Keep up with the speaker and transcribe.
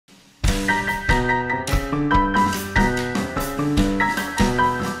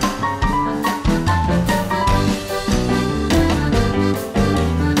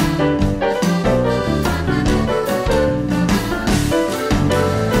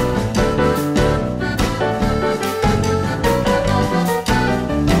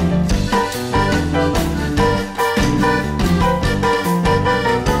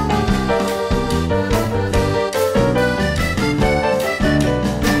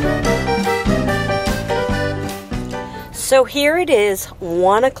So here it is,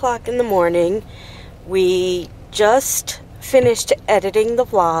 1 o'clock in the morning. We just finished editing the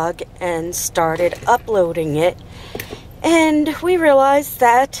vlog and started uploading it. And we realized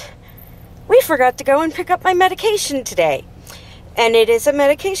that we forgot to go and pick up my medication today. And it is a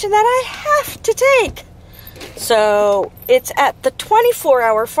medication that I have to take. So it's at the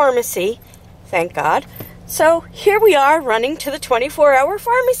 24-hour pharmacy, thank God. So here we are running to the 24-hour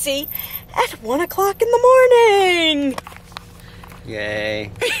pharmacy at 1 o'clock in the morning.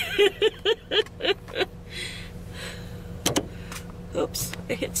 Yay. Oops,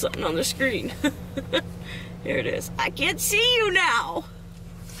 I hit something on the screen. There it is. I can't see you now.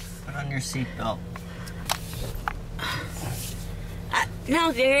 Put on your seatbelt.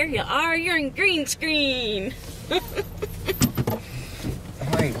 Now there you are. You're in green screen.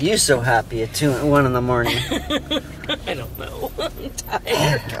 Why are you so happy at 1 in the morning? I don't know. I'm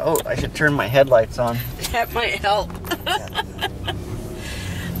tired. Oh, I should turn my headlights on. That might help.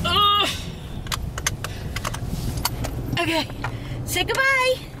 Okay, say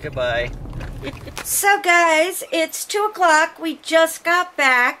goodbye. Goodbye. So guys, it's 2 o'clock. We just got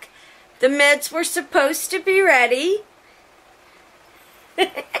back. The meds were supposed to be ready.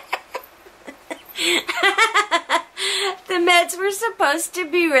 The meds were supposed to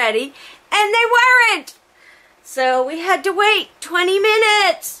be ready, and they weren't. So we had to wait 20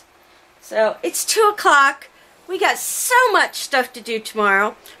 minutes. So it's 2 o'clock. We got so much stuff to do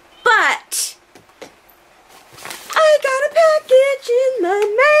tomorrow, but I got a package in the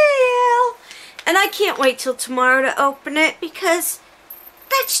mail. And I can't wait till tomorrow to open it because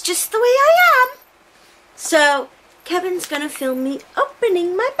that's just the way I am. So Kevin's gonna film me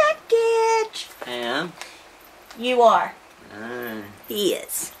opening my package. I am? You are. Ah. He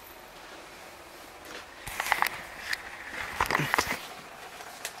is.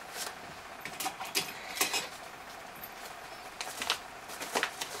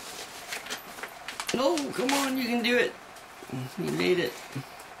 Oh, come on, you can do it. You made it.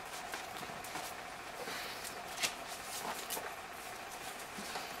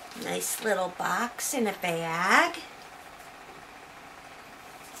 Nice little box in a bag.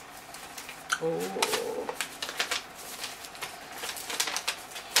 Oh.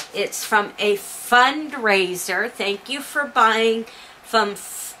 It's from a fundraiser. Thank you for buying from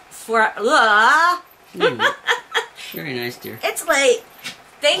Very nice, dear. It's late.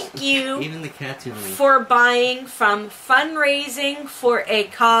 Thank you. Even the cat's yawning. For buying from fundraising for a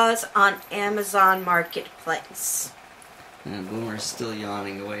cause on Amazon Marketplace. And Boomer's still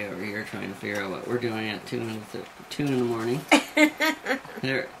yawning away over here trying to figure out what we're doing at 2 in the morning.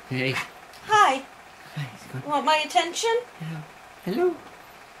 There. Hey. Hi. Hi. Want my attention? Hello. Hello.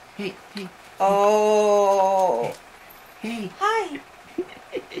 Hey. Hey. Oh. Hey. Hi.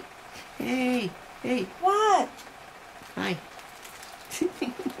 Hey. Hey. What? Hi.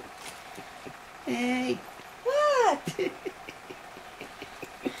 Hey. What?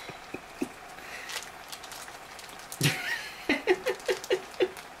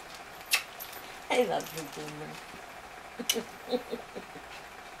 I love you,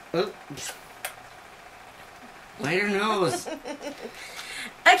 Boomer. Oops. Bite her nose.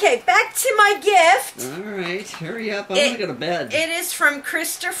 Okay, back to my gift. Alright, hurry up. I want to go to bed. It is from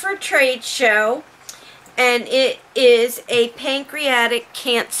Christopher Trade Show, and it is a pancreatic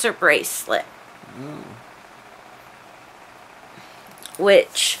cancer bracelet. Oh.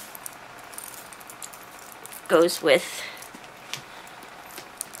 Which goes with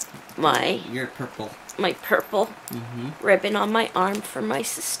Your purple. my purple ribbon on my arm for my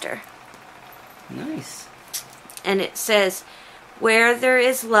sister. Nice. And it says, where there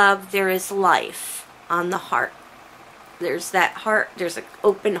is love, there is life on the heart. There's that heart, there's an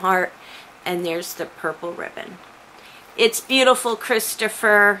open heart, and there's the purple ribbon. It's beautiful,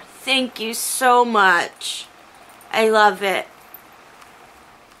 Christopher. Thank you so much. I love it.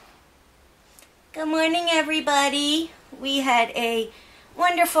 Good morning, everybody. We had a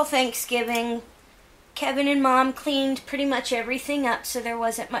wonderful Thanksgiving. Kevin and Mom cleaned pretty much everything up, so there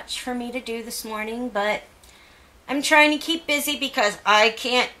wasn't much for me to do this morning, but I'm trying to keep busy because I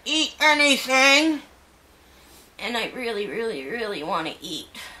can't eat anything. And I really, really, really want to eat.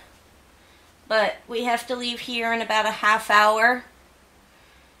 But we have to leave here in about a half hour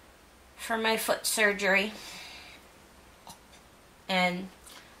for my foot surgery. And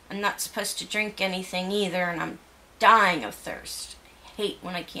I'm not supposed to drink anything either, and I'm dying of thirst. I hate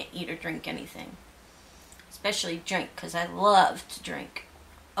when I can't eat or drink anything. Especially drink, because I love to drink.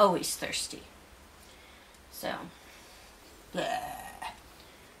 Always thirsty. So, bleh.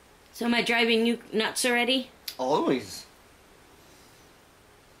 So am I driving you nuts already? Always.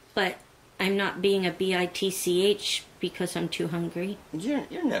 But I'm not being a bitch because I'm too hungry. You're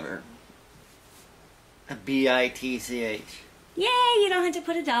never a bitch. Yay, you don't have to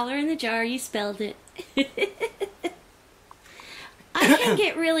put $1 in the jar. You spelled it. I can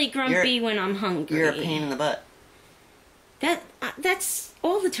get really grumpy when I'm hungry. You're a pain in the butt. That's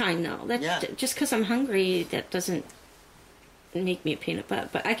all the time, though. Just because I'm hungry, that doesn't make me a pain in the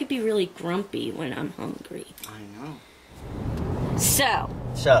butt. But I could be really grumpy when I'm hungry. I know. So.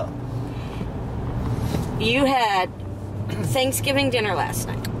 You had Thanksgiving dinner last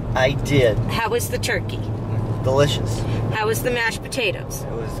night. I did. How was the turkey? Delicious. How was the mashed potatoes?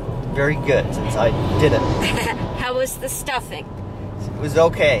 It was very good since I did it. How was the stuffing? It was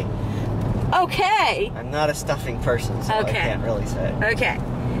okay. Okay. I'm not a stuffing person, so I can't really say. Okay.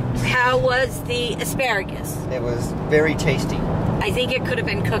 How was the asparagus? It was very tasty. I think it could have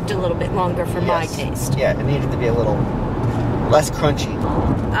been cooked a little bit longer for my taste. Yeah, it needed to be a little less crunchy.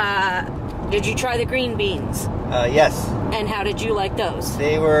 Did you try the green beans? Yes. And how did you like those?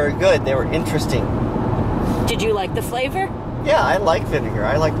 They were good. They were interesting. Did you like the flavor? Yeah, I like vinegar.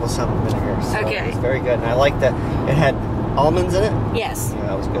 I like balsamic vinegar. So okay. It was very good. And I like that it had almonds in it. Yes. Yeah,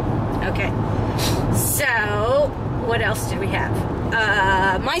 that was good. Okay. So, what else did we have?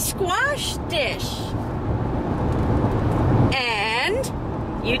 My squash dish. And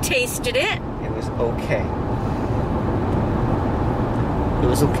you tasted it. It was okay. It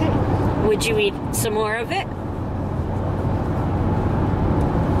was okay. Would you eat some more of it?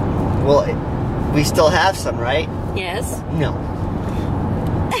 Well, we still have some, right? Yes. No.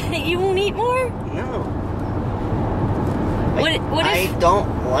 You won't eat more? No. What I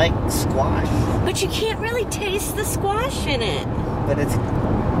don't like squash. But you can't really taste the squash in it. But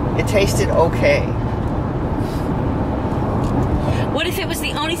it tasted okay. What if it was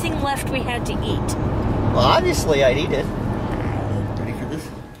the only thing left we had to eat? Well, obviously I'd eat it. Ready for this?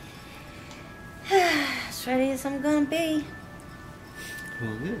 As ready as I'm gonna be.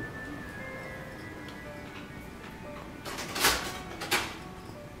 Well, good.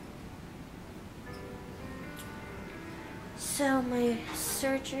 So my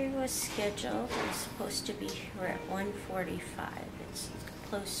surgery was scheduled. I'm supposed to be here at 1:45. It's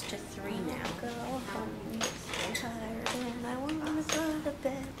close to 3 now. Go home, I'm tired and I want to go to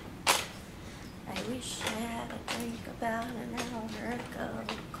bed. I wish I had a drink about an hour ago,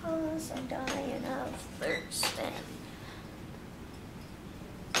 'cause I'm dying of thirst and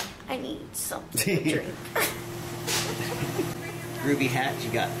I need something to drink. Ruby hat you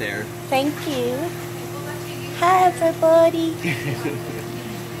got there. Thank you. Hi, everybody.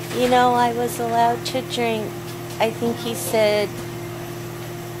 You know, I was allowed to drink, I think he said,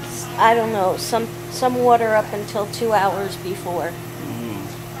 I don't know, some water up until 2 hours before.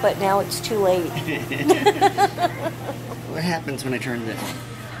 But now it's too late. What happens when I turn this?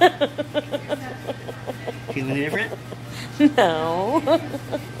 Feeling different? No.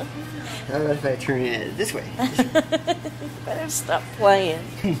 How about if I turn it this way? Better stop playing.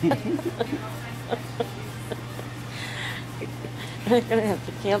 I'm gonna have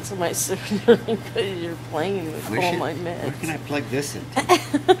to cancel my surgery because you're playing with all my meds. Where can I plug this in?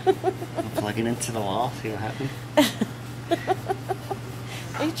 I'll plug it into the wall, see what happens.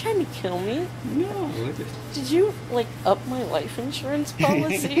 Are you trying to kill me? No. Did you, like, up my life insurance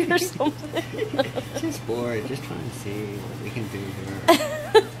policy or something? Just bored, just trying to see what we can do here.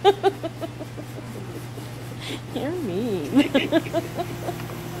 You're mean.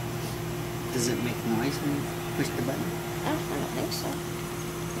 Does it make noise when you push the button? I don't think so.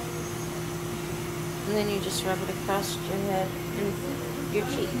 And then you just rub it across your head and your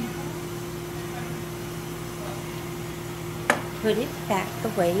cheek. Put it back the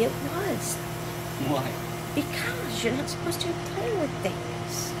way it was. Why? Because you're not supposed to play with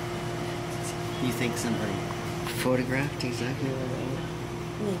things. You think somebody photographed exactly what I want?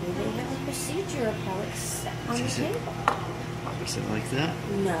 Maybe they have a procedure of how it's set on the table. Is it like that?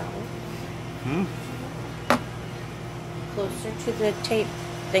 No. Huh? Closer to the tape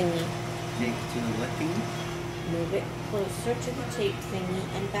thingy. Tape to the what thingy? Move it closer to the tape thingy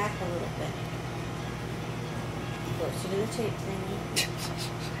and back a little bit. Closer to the tape thingy.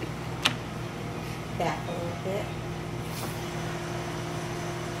 Back a little bit.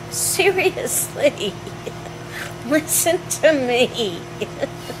 Seriously. Listen to me.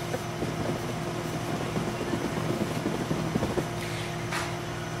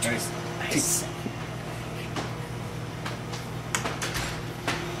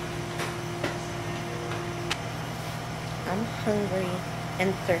 I'm hungry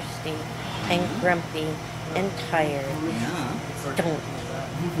and thirsty and grumpy and tired. Yeah. Don't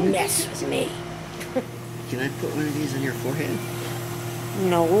mess with me. Can I put one of these on your forehead?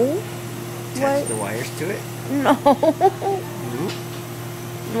 No. Attach the wires to it? No. No?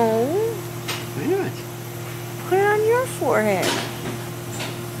 No. Why not? Put it on your forehead.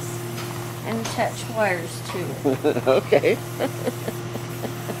 And attach wires to it. Okay.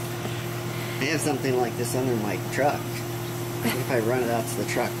 I have something like this under my truck. What if I run it out to the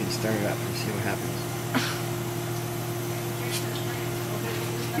truck and start it up and see what happens?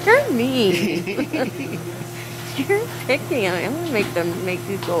 You're mean. You're picky. I'm gonna make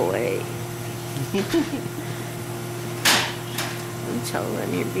you go away. I'm telling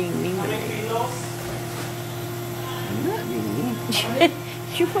them you're being mean to me. I'm not mean.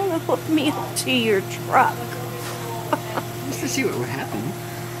 You wanna hook me up to your truck? Just to see what would happen.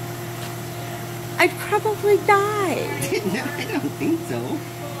 I'd probably die. No, I don't think so.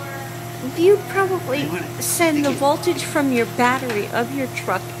 You'd probably send the voltage from your battery of your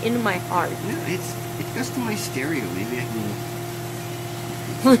truck into my heart. No, it goes to my stereo. Maybe I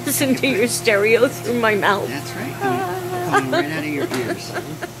can Listen to your stereo through my mouth. That's right. Coming right out of your ears.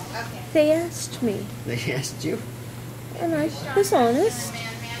 They asked me, They asked you. and I was honest.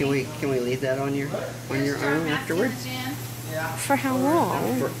 Can we leave that on your arm afterwards? For how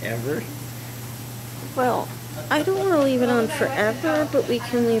long? Forever. Well, I don't want to leave it on forever, but we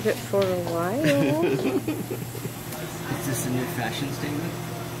can leave it for a while. Is this a new fashion statement?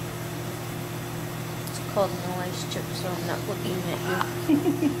 It's called no ice chip, so I'm not looking at you.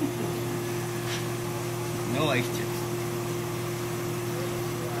 No ice chips.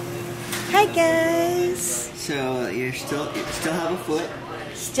 Hi guys. So you still have a foot.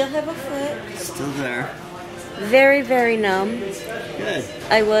 Still have a foot. Still there. Very, very numb. Good.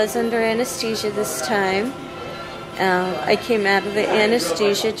 I was under anesthesia this time. I came out of the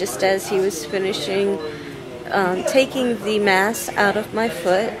anesthesia just as he was finishing taking the mass out of my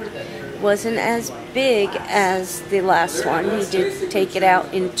foot. Wasn't as big as the last one. He did take it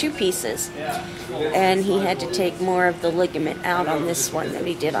out in 2 pieces. And he had to take more of the ligament out on this one than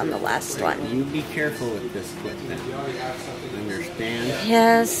he did on the last one. You be careful with this foot then. Understand?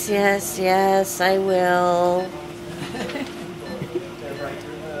 Yes, yes, yes, I will.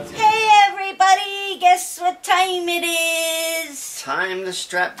 Hey everybody, guess what time it is? Time to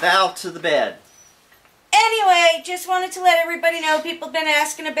strap Val to the bed. Anyway, just wanted to let everybody know, people have been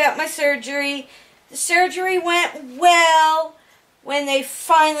asking about my surgery. The surgery went well when they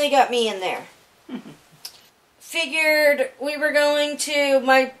finally got me in there. Figured we were going to,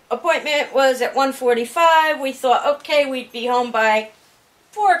 my appointment was at 1:45. We thought, okay, we'd be home by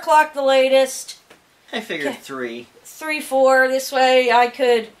 4 o'clock the latest. I figured 3. 3, 4. This way I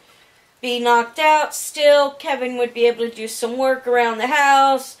could be knocked out still. Kevin would be able to do some work around the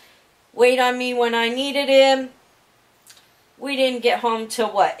house. Wait on me when I needed him. We didn't get home till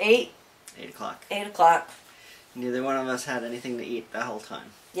what, 8? 8 o'clock. 8 o'clock. Neither one of us had anything to eat the whole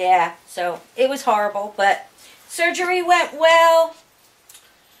time. Yeah, so it was horrible, but surgery went well.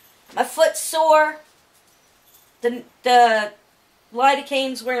 My foot's sore. The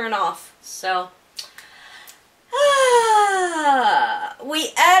lidocaine's wearing off, so.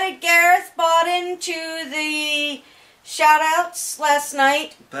 We added Gareth Bodden to the shout-outs last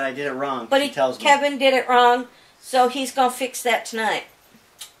night. But I did it wrong. But Kevin did it wrong, so he's going to fix that tonight.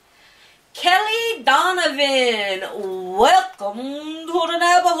 Kelly Donovan, welcome to the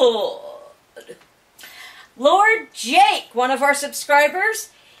neighborhood. Lord Jake, one of our subscribers,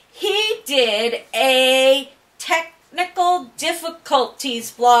 he did a technical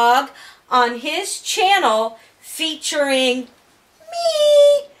difficulties vlog on his channel featuring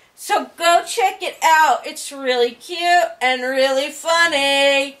me. So go check it out. It's really cute and really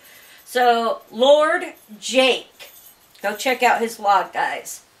funny. So, Lord Jake, go check out his vlog,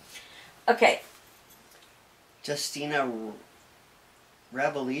 guys. Okay. Justina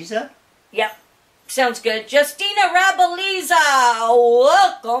Rabeliza? Yep. Sounds good. Justina Rabeliza,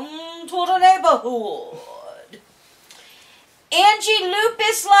 welcome to the neighborhood. Angie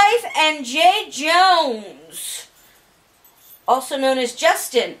Lupus Life and Jay Jones, also known as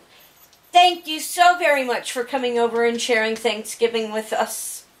Justin. Thank you so very much for coming over and sharing Thanksgiving with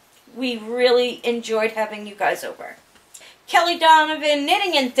us. We really enjoyed having you guys over. Kelly Donovan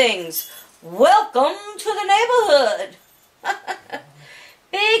Knitting and Things, welcome to the neighborhood.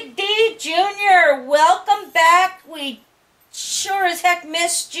 Big D Jr., welcome back. We sure as heck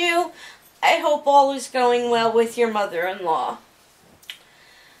missed you. I hope all is going well with your mother-in-law.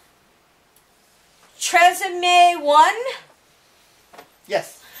 Tresemme 1,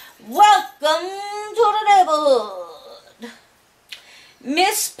 Yes. welcome to the neighborhood.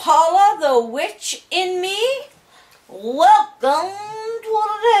 Miss Paula the Witch in Me, welcome to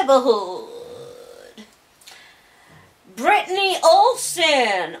the neighborhood. Brittany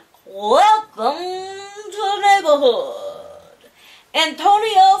Olson, welcome welcome to the neighborhood.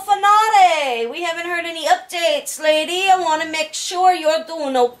 Antonio Fanate, we haven't heard any updates, lady. I want to make sure you're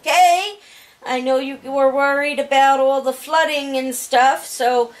doing okay. I know you were worried about all the flooding and stuff,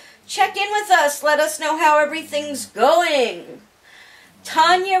 so check in with us. Let us know how everything's going.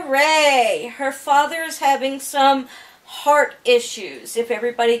 Tanya Ray, her father's having some heart issues. If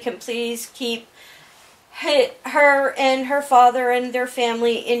everybody can please keep her and her father and their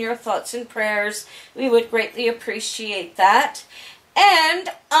family in your thoughts and prayers, we would greatly appreciate that. And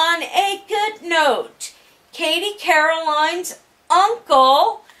on a good note, Katie Caroline's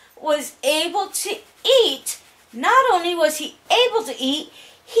uncle was able to eat. Not only was he able to eat,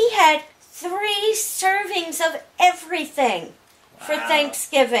 he had 3 servings of everything for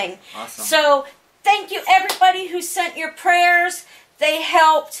Thanksgiving. Awesome. So thank you everybody who sent your prayers. They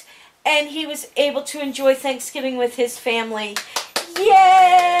helped, and he was able to enjoy Thanksgiving with his family. Yay!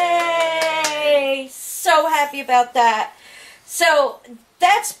 So happy about that. So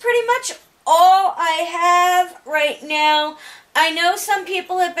that's pretty much all I have right now. I know some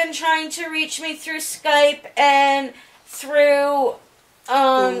people have been trying to reach me through Skype and through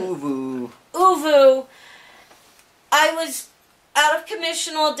Uvu. I was out of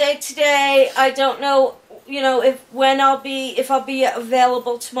commission all day today. I don't know, if I'll be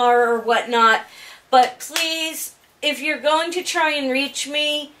available tomorrow or whatnot. But please, if you're going to try and reach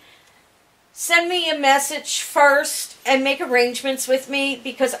me, send me a message first and make arrangements with me,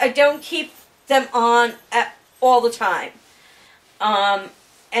 because I don't keep them on all the time.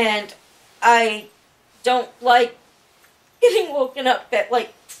 And I don't like getting woken up at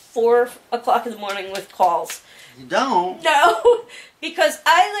like 4 o'clock in the morning with calls. You don't? No, because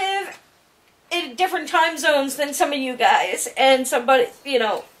I live in different time zones than some of you guys, and somebody,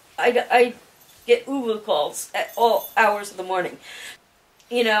 I get Uvu calls at all hours of the morning.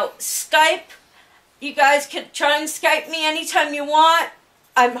 Skype, you guys can try and Skype me anytime you want.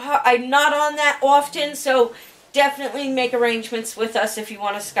 I'm not on that often, so definitely make arrangements with us if you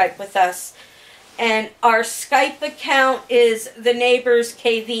want to Skype with us. And our Skype account is the Neighbors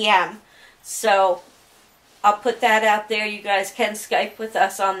KVM. So I'll put that out there. You guys can Skype with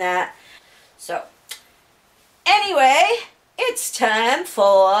us on that. So anyway, it's time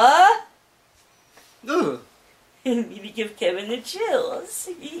for me to give Kevin the chills.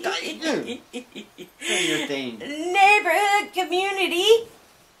 Do your thing. Neighborhood community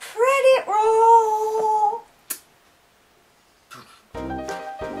credit roll.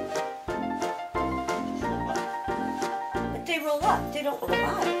 But they roll up. They don't roll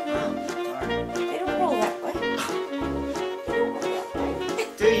out. They don't roll that way. They don't roll that way.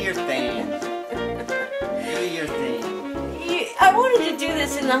 Do your thing. Do your thing. I wanted to do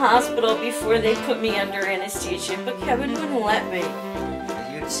this in the hospital before they put me under anesthesia, but Kevin wouldn't let me.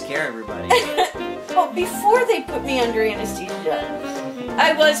 You'd scare everybody. Well, before they put me under anesthesia,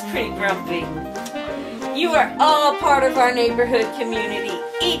 I was pretty grumpy. You are all part of our neighborhood community,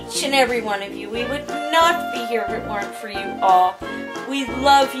 each and every one of you. We would not be here if it weren't for you all. We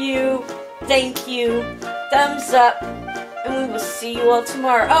love you. Thank you. Thumbs up. And we will see you all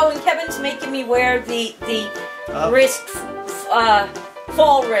tomorrow. Oh, and Kevin's making me wear the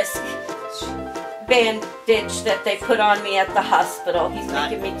fall risk bandage that they put on me at the hospital. He's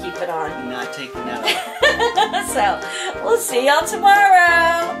making me keep it on. I'm not taking that off. So, we'll see y'all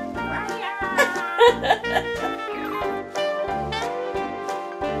tomorrow.